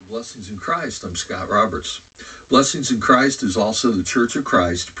Blessings in Christ. I'm Scott Roberts. Blessings in Christ is also the Church of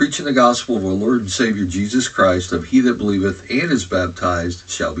Christ, preaching the gospel of our Lord and Savior Jesus Christ, of he that believeth and is baptized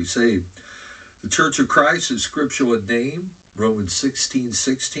shall be saved. The Church of Christ is scriptural in name, Romans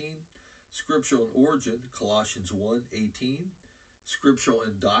 16:16, scriptural in origin, Colossians 1:18, scriptural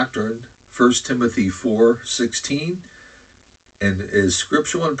in doctrine, 1 Timothy 4:16, and is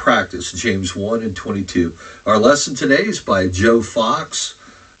scriptural in practice, James 1:22. Our lesson today is by Joe Fox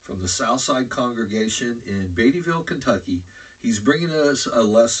from the Southside Congregation in Beattyville, Kentucky. He's bringing us a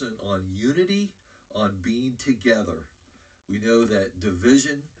lesson on unity, on being together. We know that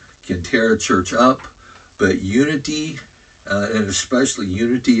division can tear a church up, but unity, and especially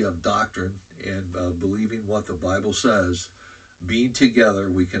unity of doctrine and believing what the Bible says, being together,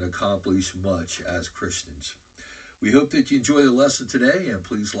 we can accomplish much as Christians. We hope that you enjoy the lesson today, and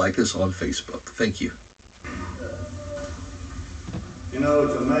please like us on Facebook. Thank you. You know,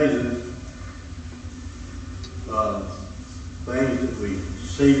 it's amazing things that we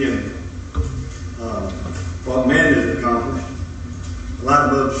see in what man has accomplished.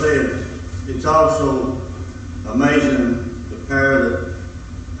 Like Bub said, it's also amazing the power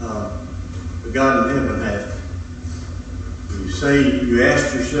that the God in heaven has. You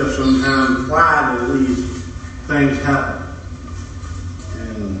ask yourself sometimes, why do these things happen?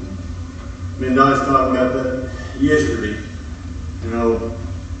 And me and Don's talking about that yesterday. You know,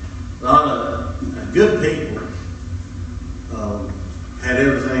 a lot of good people had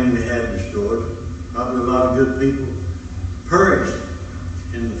everything they had destroyed. Probably a lot of good people perished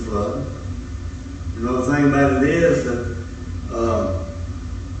in the flood. You know, the thing about it is that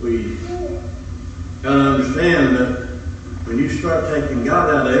we got to understand that when you start taking God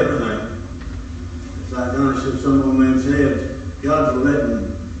out of everything, it's like Donnie said, some old man said, God's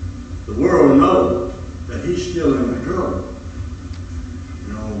letting the world know that He's still in control.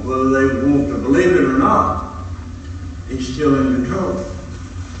 You know, whether they want to believe it or not, He's still in control.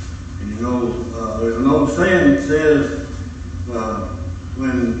 And you know, there's an old saying that says,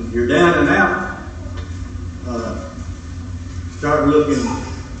 when you're down and out, start looking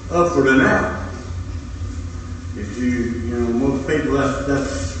upward and out. If you know, most people,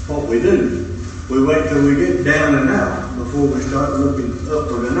 that's what we do. We wait till we get down and out before we start looking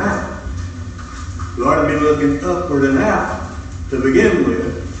upward and out. We ought to be looking upward and out to begin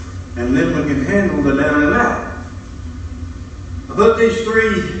with, and then we can handle the down and out. I put these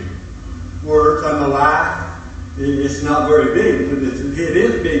three words on the lie. It's not very big, but it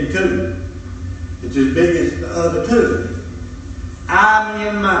is big too. It's as big as the other two. I, me,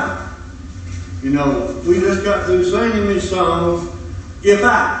 and mine. You know, we just got through singing these songs, if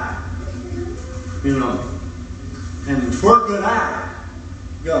I, you know, and where could I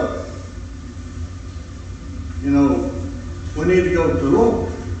go? You know, we need to go to the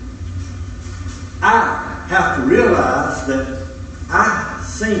Lord. I have to realize that I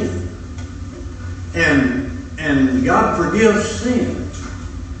sin. And God forgives sin.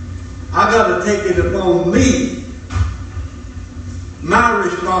 I got to take it upon me, my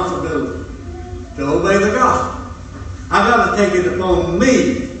responsibility, to obey the gospel. I got to take it upon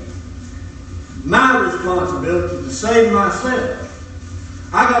me, my responsibility to save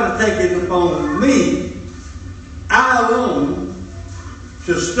myself. I got to take it upon me, I alone,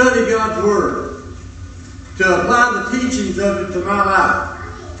 to study God's Word, to apply the teachings of it to my life.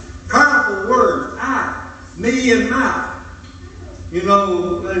 Powerful words, I, me, and my. You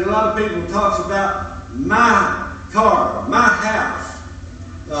know, there's a lot of people who talks about my car, my house,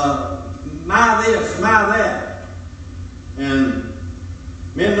 my this, my that. And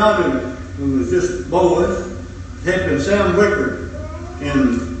me and Donnie, when we was just boys, helping Sam Wicker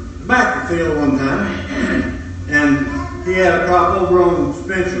in the battlefield one time. And he had a crop over on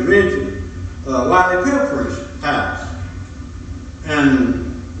Spencer Ridge, Wiley Pilfer's house.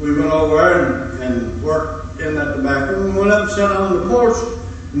 And we went over there and worked in that tobacco. And we went up and sat on the porch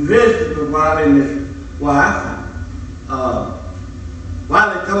and visited with Wiley and his wife.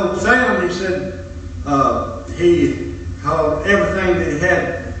 Wiley told Sam, he said, he called everything that he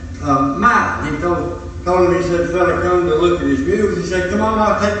had mine. He told him, he said, fella come to look at his mules. He said, come on,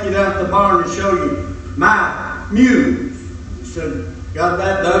 I'll take you down to the barn and show you my mules. He said, got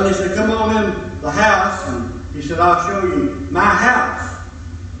that done. He said, come on in the house. And he said, I'll show you my house.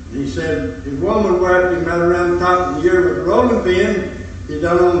 And he said, his woman wrapped him right around the top of the ear with a rolling pin. He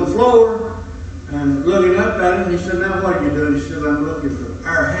done on the floor and looking up at him. He said, now what are you doing? He said, I'm looking for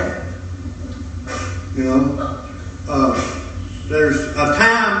our hat. You know, there's a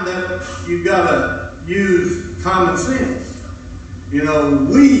time that you've got to use common sense. You know,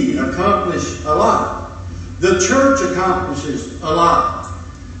 we accomplish a lot. The church accomplishes a lot.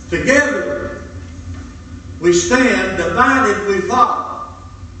 Together we stand, divided we fall.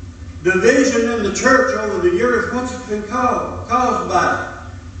 Division in the church over the years, what's it been caused by?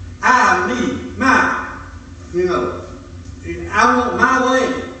 I, me, my. You know, I want my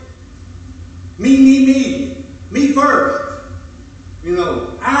way. Me first. You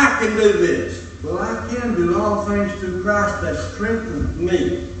know, I can do this. Well, I can do all things through Christ that strengthens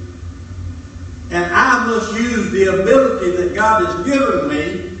me. And I must use the ability that God has given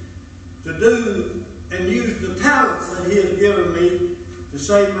me to do and use the talents that He has given me to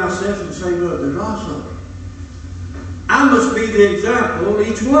save myself and save others also. I must be the example.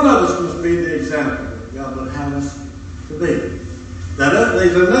 Each one of us must be the example that God would have us to be.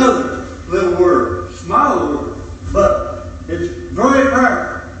 There's another little word, small word, but it's very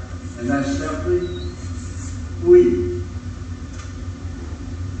powerful. And that's simply we.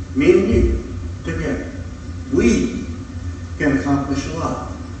 Me and you together. We can accomplish a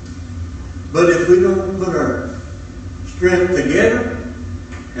lot. But if we don't put our strength together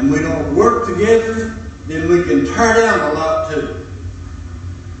and we don't work together, then we can tear down a lot too.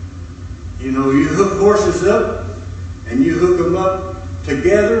 You know, you hook horses up and you hook them up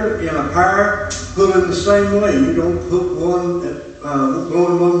together in a pair, pulling the same way. You don't hook one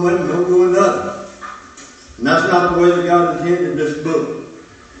going one way and don't go another. And that's not the way that God intended this book.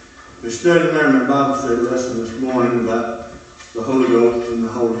 We're studying there in our Bible study lesson this morning about the Holy Ghost and the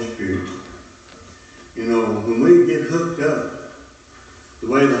Holy Spirit. You know, when we get hooked up the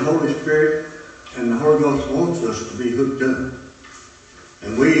way the Holy Spirit and the Holy Ghost wants us to be hooked up,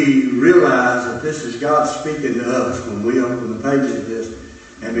 and we realize that this is God speaking to us when we open the pages of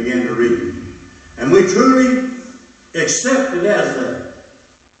this and begin to read. And we truly accept it as that.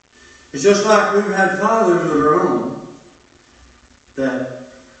 It's just like we've had fathers of our own that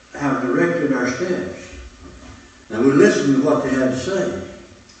have directed our steps. And we listened to what they had to say.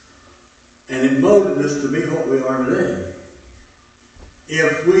 And it molded us to be what we are today.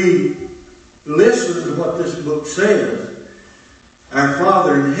 If we listen to what this book says, our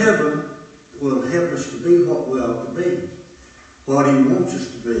Father in heaven will help us to be what we ought to be, what He wants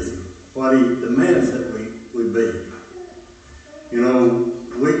us to be, what He demands that we be. You know,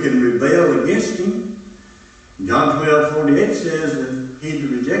 we can rebel against Him. John 12:48 says that he that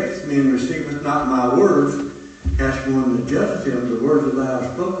rejecteth me and receiveth not my words hath one that judgeth him. The words that I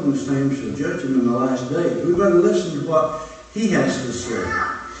have spoken, the same shall judge him in the last days. We better listen to what He has to say.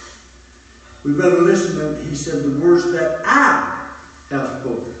 We better listen to, He said, the words that I have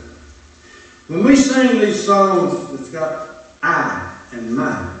spoken. When we sing these songs that's got I and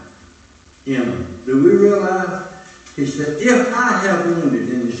my in them, do we realize? He said, if I have wounded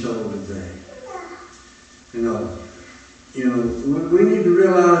any soul today, you know, we need to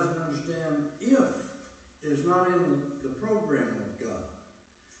realize and understand if is not in the program of God.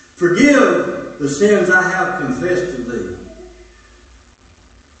 Forgive the sins I have confessed to thee.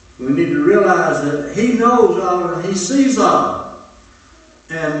 We need to realize that He knows all and He sees all.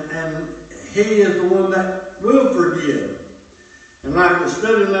 And He is the one that will forgive. And like we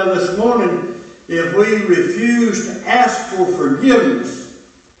studied now this morning, if we refuse to ask for forgiveness,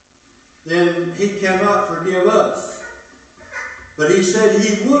 then He cannot forgive us. But He said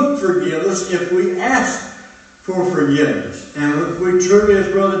He would forgive us if we asked for forgiveness. And if we truly,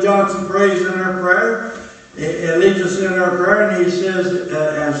 as Brother Johnson prays in our prayer, it leads us in our prayer, and he says,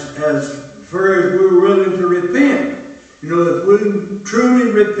 as far as we're willing to repent. You know, if we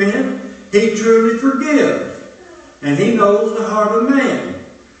truly repent, He truly forgives. And He knows the heart of man.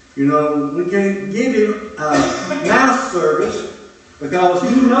 You know, we can't give Him mouth service because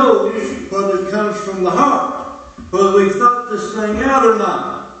He knows whether it comes from the heart, whether we've thought this thing out or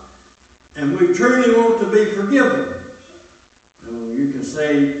not. And we truly want to be forgiven. You can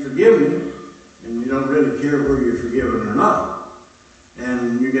say, forgive me, and you don't really care whether you're forgiven or not.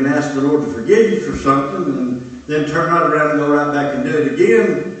 And you can ask the Lord to forgive you for something, and then turn right around and go right back and do it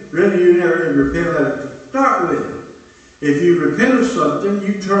again. Really, you never even repent of it to start with. If you repent of something,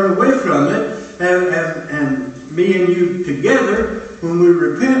 you turn away from it, and me and you together, when we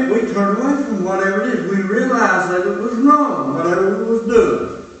repent, we turn away from whatever it is. We realize that it was wrong, whatever we was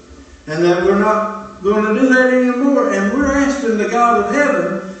doing, and that we're not going to do that anymore. And we're asking the God of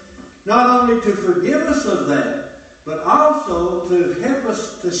heaven not only to forgive us of that, but also to help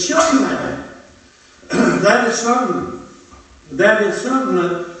us to shun that. That is something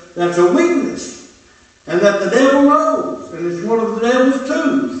that's a weakness, and that the devil knows, and it's one of the devil's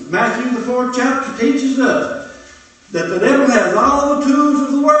tools. Matthew the 4th chapter teaches us that the devil has all the tools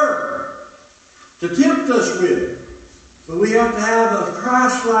of the world to tempt us with. But we have to have a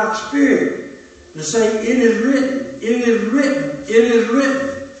Christ-like spirit to say, it is written, it is written, it is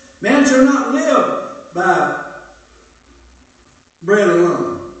written. shall not live by bread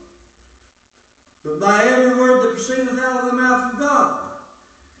alone, but by every word that proceedeth out of the mouth of God.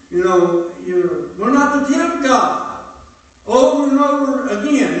 We're not to tempt God. Over and over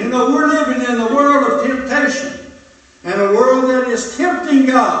again, we're living in a world of temptation, and a world that is tempting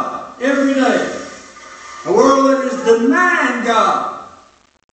God every day. A world that is denying God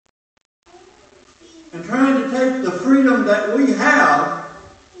and trying to take the freedom that we have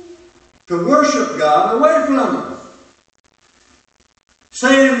to worship God away from us.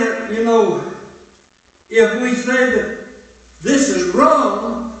 Saying that, if we say that this is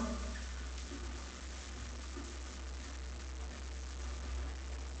wrong,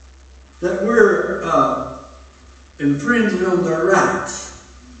 that we're infringing on their rights.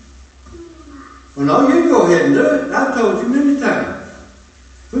 Well, no, you can go ahead and do it. I've told you many times.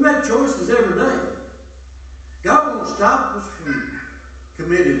 We make choices every day. God won't stop us from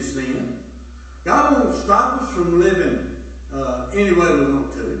committing sin. God won't stop us from living any way we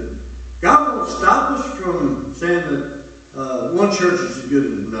want to. God won't stop us from saying that one church is as good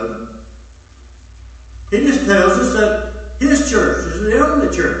as another. He just tells us that His church is the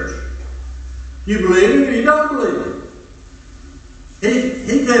only church. You believe it or you don't believe it.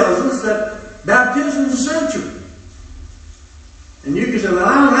 He tells us that baptism is essential. And you can say, well,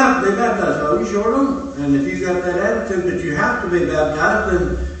 I don't have to be baptized. Oh, you sure don't. And if you've got that attitude that you have to be baptized,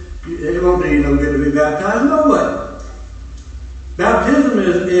 then it won't do you no good to be baptized. No way. Baptism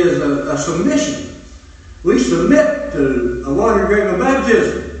is a submission. We submit to a water grave of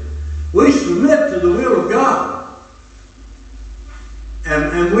baptism. We submit to the will of God.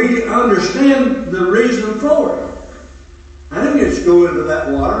 And we understand the reason for it. I didn't just go into that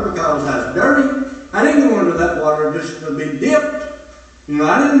water because that's dirty. I didn't go into that water just to be dipped.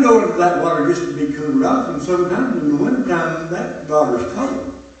 I didn't go into that water just to be cooled off. And sometimes in the wintertime, that water's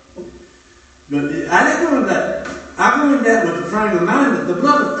cold. But I didn't go into that. I go into that with the frame of mind that the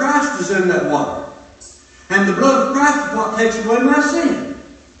blood of Christ is in that water. And the blood of Christ is what takes away my sin.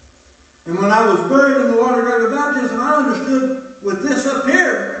 And when I was buried in the water grave of baptism, I understood with this up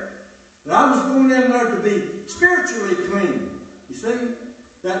here that I was going in there to be spiritually clean. You see,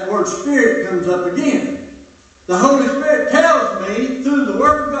 that word spirit comes up again. The Holy Spirit tells me through the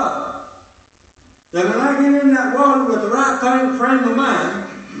Word of God that when I get in that water with the right frame of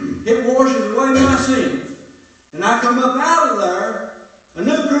mind, it washes away my sins. And I come up out of there a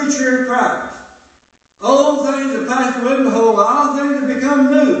new creature in Christ. Old things have passed away, behold, all things have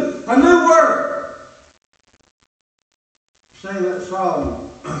become new. A new word. Sing that song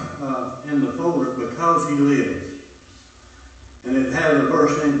in the folder, Because He Lives. And it has a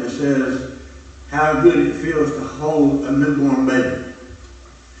verse in it that says, how good it feels to hold a newborn baby.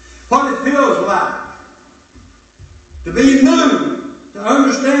 What it feels like to be new, to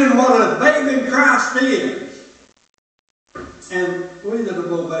understand what a babe in Christ is. And we that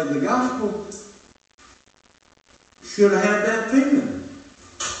have obeyed the gospel should have had that feeling.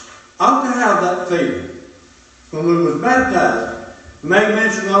 Ought to have that feeling. When we was baptized, Meg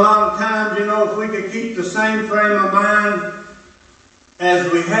mentioned a lot of times, if we could keep the same frame of mind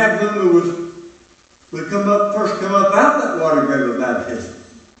as we had when we first come up out of that water grave of baptism.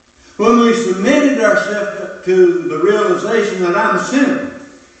 When we submitted ourselves to the realization that I'm a sinner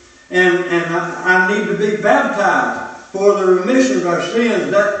and I need to be baptized for the remission of our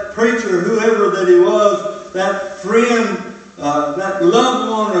sins. That preacher, whoever that he was, that friend, that loved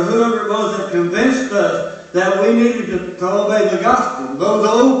one, or whoever it was that convinced us that we needed to obey the gospel. Those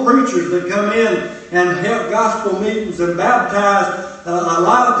old preachers that come in and help gospel meetings and baptize a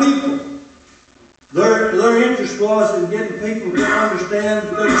lot of people. Their interest was in getting people to understand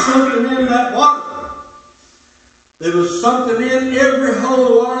there was something in that water. There was something in every hole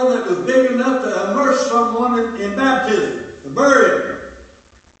of water that was big enough to immerse someone in baptism, to bury him.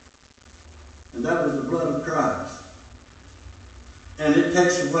 And that was the blood of Christ. And it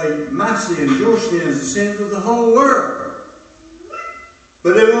takes away my sins, your sins, the sins of the whole world.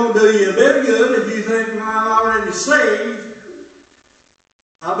 But it won't do you a bit of good if you think, well, I'm already saved.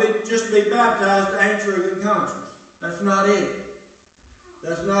 I'll just be baptized to answer a good conscience. That's not it.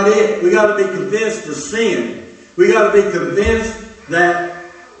 That's not it. We got to be convinced of sin. We got to be convinced that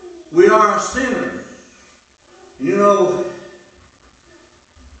we are a sinner.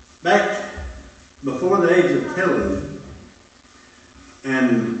 Back before the age of television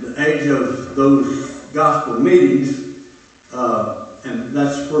and the age of those gospel meetings, and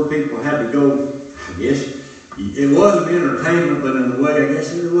that's where people had to go, I guess. It wasn't entertainment, but in a way, I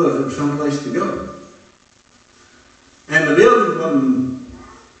guess it was. It was someplace to go. And the building wasn't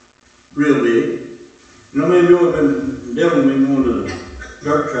real big. The devil been going to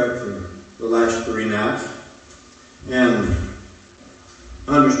dirt track for the last 3 nights, and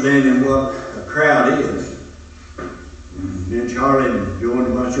understanding what a crowd is. Me and Charlie and Joe and a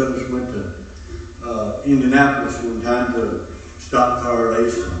bunch of us went to Indianapolis one time to stock car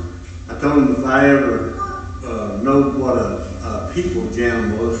race. I told him if I ever know what a people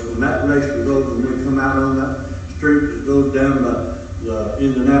jam was, when that race was over and we come out on that street that goes down the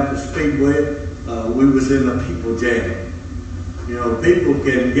Indianapolis Speedway, we was in a people jam. You know, people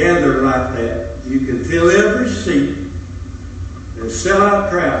can gather like that. You can fill every seat. A sellout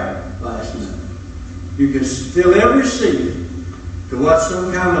crowd last night. You can fill every seat to watch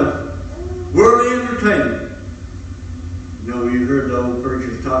some kind of worldly entertainment. You know, you heard the old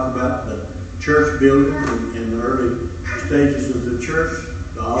preachers talk about the church building in the early stages of the church.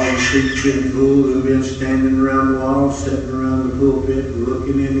 All the seats being full and men standing around the wall, sitting around the pulpit and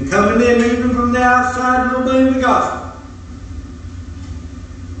looking in and coming in even from the outside and obeying the gospel.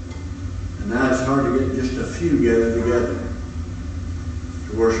 And now it's hard to get just a few gathered together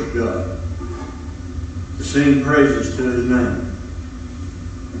to worship God, to sing praises to His name.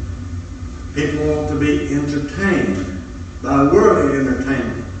 People want to be entertained by worldly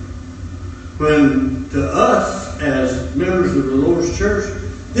entertainment, when to us as members of the Lord's church,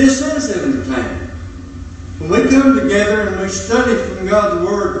 this is entertainment. When we come together and we study from God's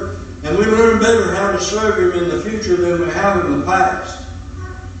Word and we learn better how to serve Him in the future than we have in the past,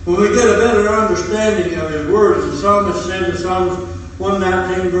 when we get a better understanding of His Word, as the psalmist said in Psalms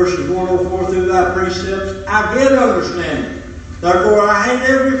 119 verses 104, through Thy precepts I get understanding. Therefore I hate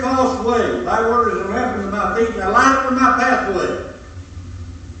every false way. Thy Word is a lamp unto my feet and a light unto my pathway.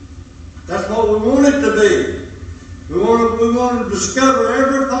 That's what we want it to be. We want to discover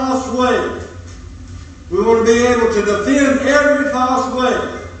every false way. We want to be able to defend every false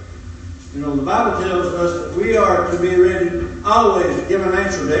way. You know, the Bible tells us that we are to be ready always to give an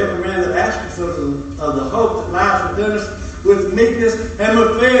answer to every man that asks us of the hope that lies within us with meekness and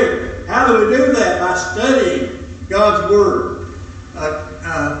with fear. How do we do that? By studying God's Word.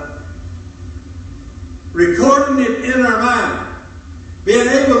 Recording it in our mind. Being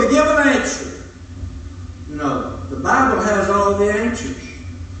able to give an answer. You know, the Bible has all the answers.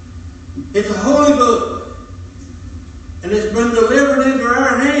 It's a holy book. And it's been delivered into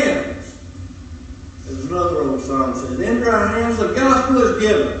our hands. As another old song says, into our hands the gospel is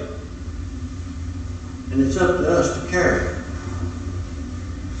given. And it's up to us to carry it.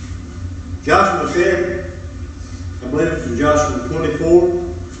 Joshua said, I believe it's in Joshua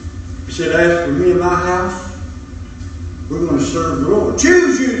 24, he said, as for me and my house, we're going to serve the Lord.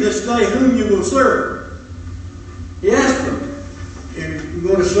 Choose you this day whom you will serve. He asked them, you're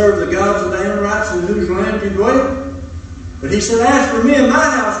going to serve the gods of the Amorites in whose land you dwell? But he said, as for me and my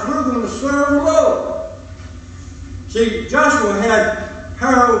house, we're going to serve the Lord. See, Joshua had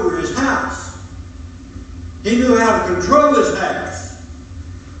power over his house. He knew how to control his house.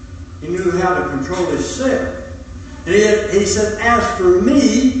 He knew how to control himself. And he said, as for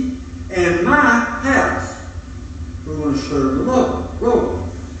me and my house, we're going to serve the Lord.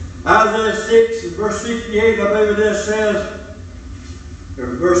 Isaiah 6 and verse 68, I believe it says, or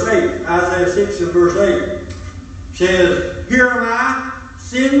verse 8, Isaiah 6 and verse 8 says, here am I,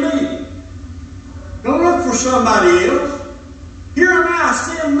 send me. Don't look for somebody else. Here am I,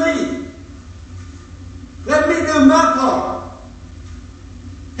 send me. Let me do my part.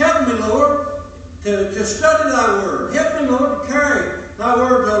 Help me, Lord, to study Thy Word. Help me, Lord, to carry Thy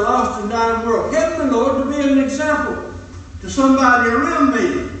Word to a lost and dying world. Help me, Lord, to be an example to somebody around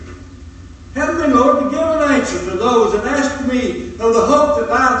me. Help me, Lord, to give an answer to those that ask me of the hope that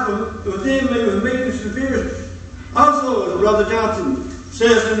lies within me with meekness and fear. Also, as Brother Johnson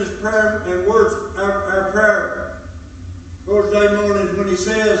says in his prayer and words, our prayer, Lord's Day mornings, when he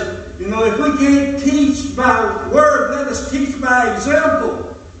says, you know, if we can't teach by word, let us teach by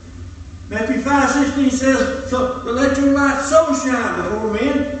example. Matthew 5:16 says, so let your light so shine before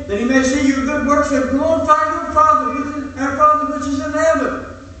men that He may see your good works and glorify your Father, our Father which is in heaven.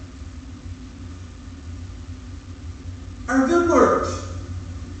 Our good works.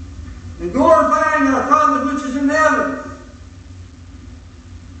 And glorifying our Father which is in heaven.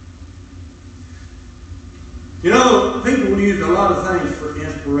 You know, people use a lot of things for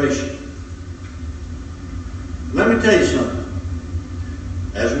inspiration. Let me tell you something.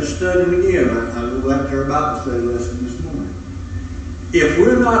 As we're studying again, I'll go back to our Bible study lesson this morning. If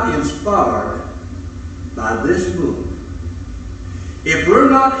we're not inspired by this book, if we're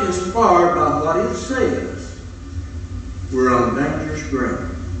not inspired by what it says, we're on dangerous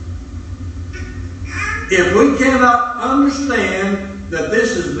ground. If we cannot understand that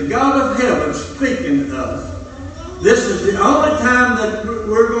this is the God of heaven speaking to us, This is the only time that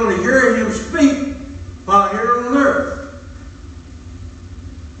we're going to hear him speak while here on earth.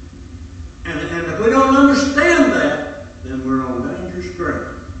 And if we don't understand that, then we're on dangerous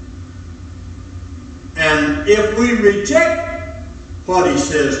ground. And if we reject what he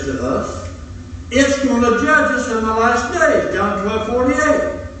says to us, it's going to judge us in the last days. John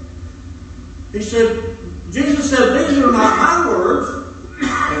 12:48. He said, Jesus said, these are not my words,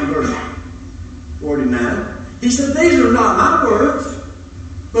 in verse 49. He said, these are not my words,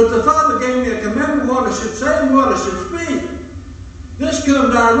 but the Father gave me a commandment what I should say and what I should speak. This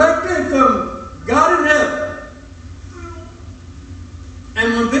comes directly from God in heaven.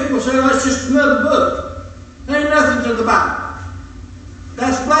 And when people say, that's just another book, there ain't nothing to the Bible.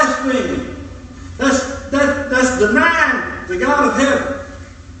 That's blasphemy. That's denying the God of heaven.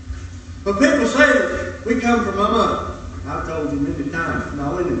 But people say that we come from a monkey. I've told you many times,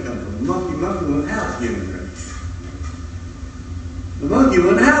 no, we didn't come from a monkey. Monkey wouldn't have the human race. The monkey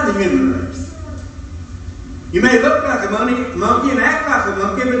wouldn't have the human race. You may look like a monkey and act like a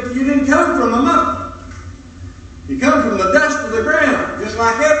monkey, but you didn't come from a monkey. You come from the dust of the ground, just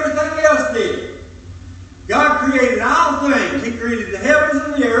like everything else did. God created all things. He created the heavens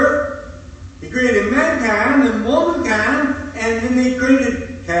and the earth. He created mankind and womankind, and then he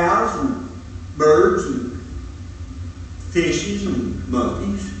created cows and birds and fishes and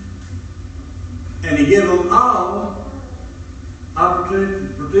monkeys. And he gave them all opportunity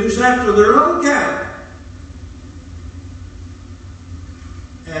to produce after their own kind.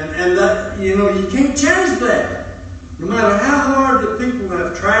 And that, you know, you can't change that. No matter how hard the people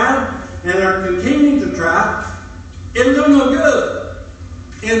have tried and are continuing to try, it'll do no good.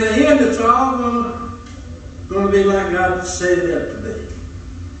 In the end, it's all going to be like God set it up to be.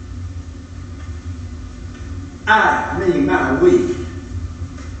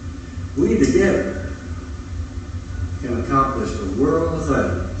 We together can accomplish a world of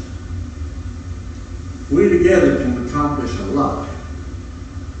things. We together can accomplish a lot.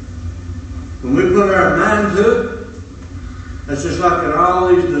 When we put our mind to it, that's just like in all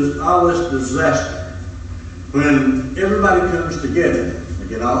this disaster. When everybody comes together, they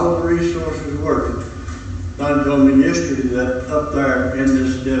get all the resources working. Don told me yesterday that up there in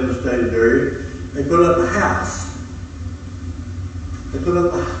this devastated area, they put up a house. They put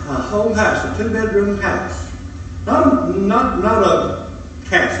up a whole house, a 2-bedroom house. Not a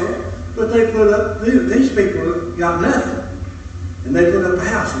castle, but they put up, these people got nothing. And they put up a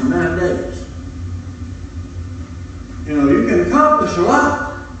house in 9 days. You know, you can accomplish a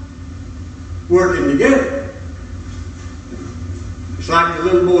lot working together. It's like the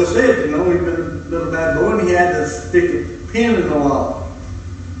little boy said, you know, he'd been a little bad boy and he had to stick a pin in the wall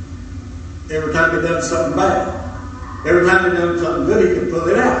every time he done something bad. Every time he done something good, he could pull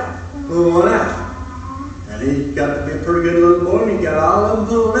it out, pull one out. And he got to be a pretty good little boy and he got all of them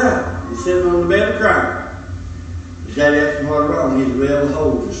pulled out. He's sitting on the bed crying. His daddy asked him what wrong. His well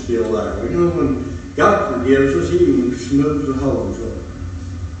hole is still there. You know, when God forgives us, he even smooths the holes up.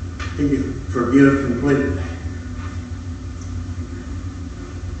 He can forgive completely.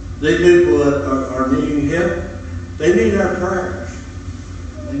 These people that are needing help, they need our prayers.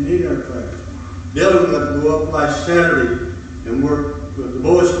 They need our prayers. Dylan got to go up last Saturday and work with the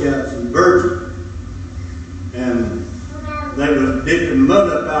Boy Scouts in Virgin. And they was dipping mud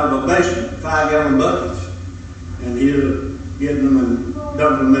up out of a basement, 5-gallon buckets. And he was getting them and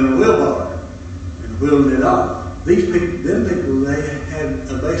dumping them in a wheelbarrow and wheeling it off. These people, they had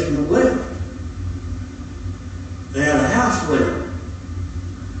a basement left. They had a house left.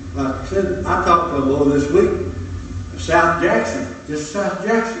 Like I said, I talked to a boy this week, South Jackson, just South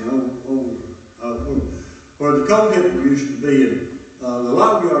Jackson, where the coal hipper used to be, and the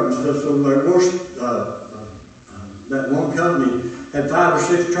log yard and stuff over there. That one company had 5 or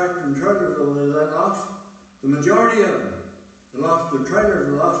 6 tractors and trailers over there. They lost the majority of them. They lost the trailers,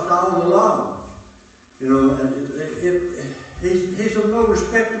 they lost all the logs. You know, and he's a no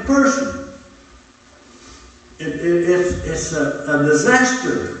respected person. It's a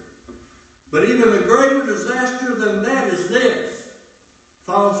disaster. But even a greater disaster than that is this: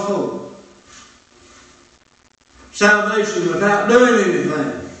 false hope. Salvation without doing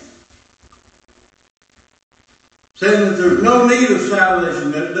anything. Saying that there's no need of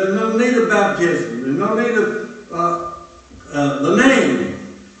salvation, that there's no need of baptism, there's no need of the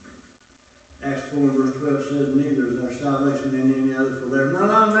name. Acts 4 verse 12 says, neither is there salvation in any other, for there's none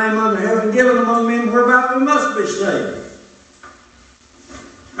other name under heaven given among men whereby we must be saved.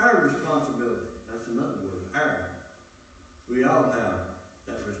 Our responsibility, that's another word, our. We all have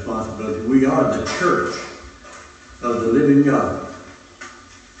that responsibility. We are the church of the living God.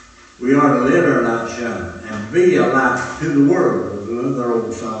 We are to let our light shine and Be a light to the world, as another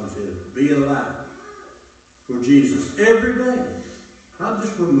old song says. Be a light for Jesus every day. Not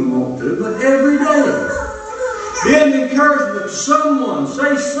just when we want to, but every day. Be an encouragement to someone.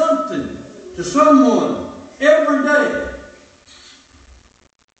 Say something to someone every day.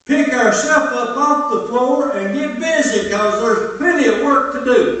 Pick ourselves up off the floor and get busy, because there's plenty of work to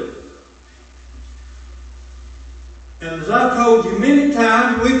do. And as I've told you many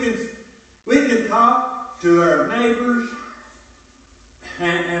times, we can talk to our neighbors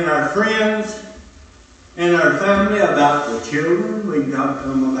and our friends and our family about the children. We can talk to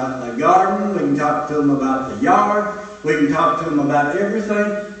them about the garden. We can talk to them about the yard. We can talk to them about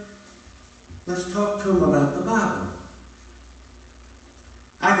everything. Let's talk to them about the Bible.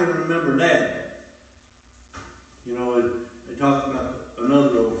 I can remember Dad. You know, they talked about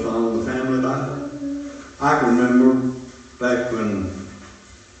another old song, the family Bible. I can remember back when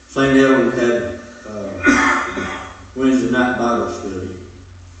St. Ellen had Wednesday night Bible study.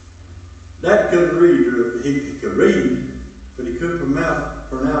 Dad couldn't read, or he could read, but he couldn't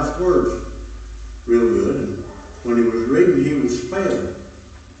pronounce words real good. And when he was reading, he would spell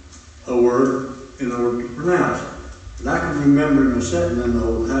a word in order to pronounce it. And I can remember him sitting in the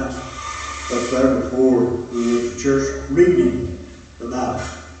old house up there before we went to church reading the Bible.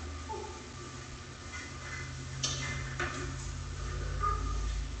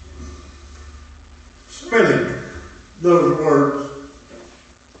 Spelling those words.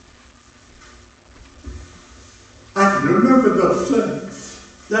 I can remember those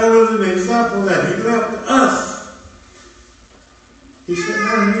things. That was an example that he left us. He sat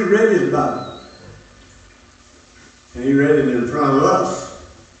down and he read his Bible. And he read it in front of us.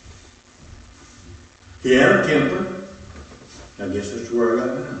 He had a temper. I guess that's where I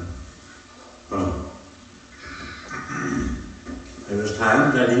got down. There was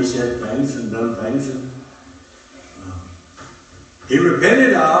times that he said things and done things and he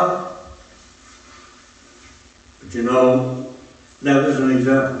repented of. But you know, that was an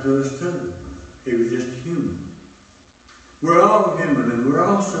example to us too. He was just human. We're all human and we're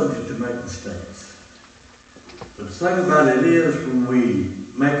all subject to make mistakes. But the thing about it is, when we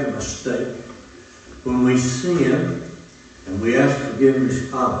make a mistake, when we sin, and we ask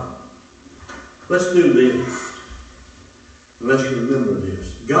forgiveness of it, let's do this. Let's remember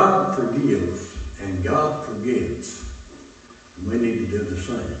this. God forgives and God forgets. And we need to do the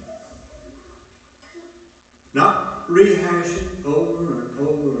same. Not rehash it over and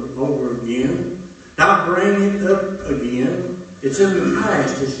over and over again. Not bring it up again. It's in the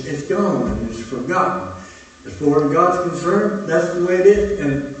past. It's gone and it's forgotten. As far as God's concerned, that's the way it is,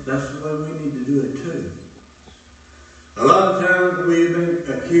 and that's the way we need to do it too. A lot of times we've been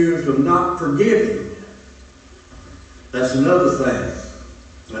accused of not forgiving. That's another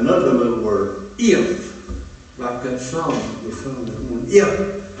thing. Another little word. If. Like that song we sung that morning.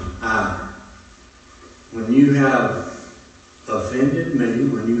 If when you have offended me,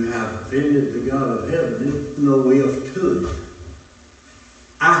 when you have offended the God of heaven, there's no if to it.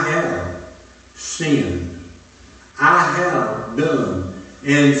 I have sinned. I have done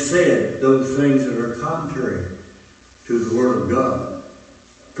and said those things that are contrary to the Word of God.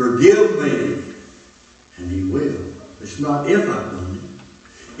 Forgive me, and He will. It's not if I've done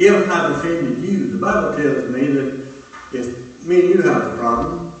it. If I've offended you, the Bible tells me that if me and you have a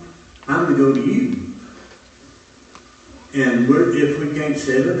problem, I'm to go to you. And if we can't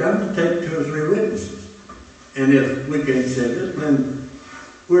settle it, I'm to take 2 or 3 witnesses. And if we can't settle it, then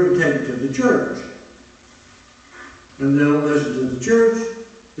we're to take it to the church. And they don't listen to the church,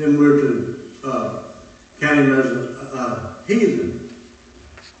 then we're to count him as a heathen.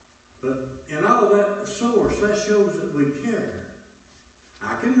 But in all that source, that shows that we care.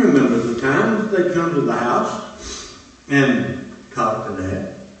 I can remember the time that they come to the house and talk to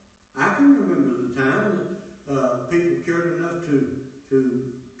Dad. I can remember the time that people cared enough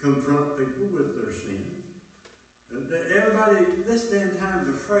to confront people with their sins. Everybody this day and time is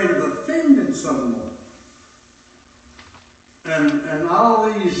afraid of offending someone. And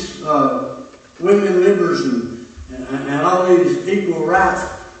all these women livers and all these equal rights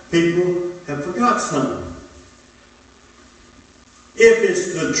people have forgot something. If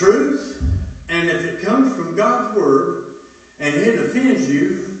it's the truth, and if it comes from God's Word, and it offends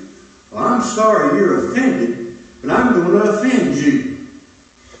you, well, I'm sorry you're offended, but I'm going to offend you.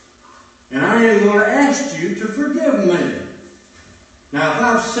 And I ain't going to ask you to forgive me. Now, if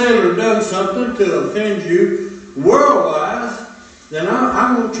I've said or done something to offend you world-wise, then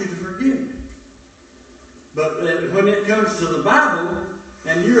I want you to forgive me. But when it comes to the Bible,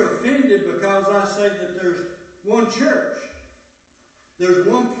 and you're offended because I say that there's one church, there's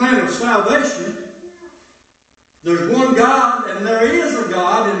one plan of salvation, There's one God, and there is a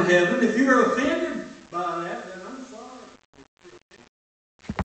God in heaven. If you're offended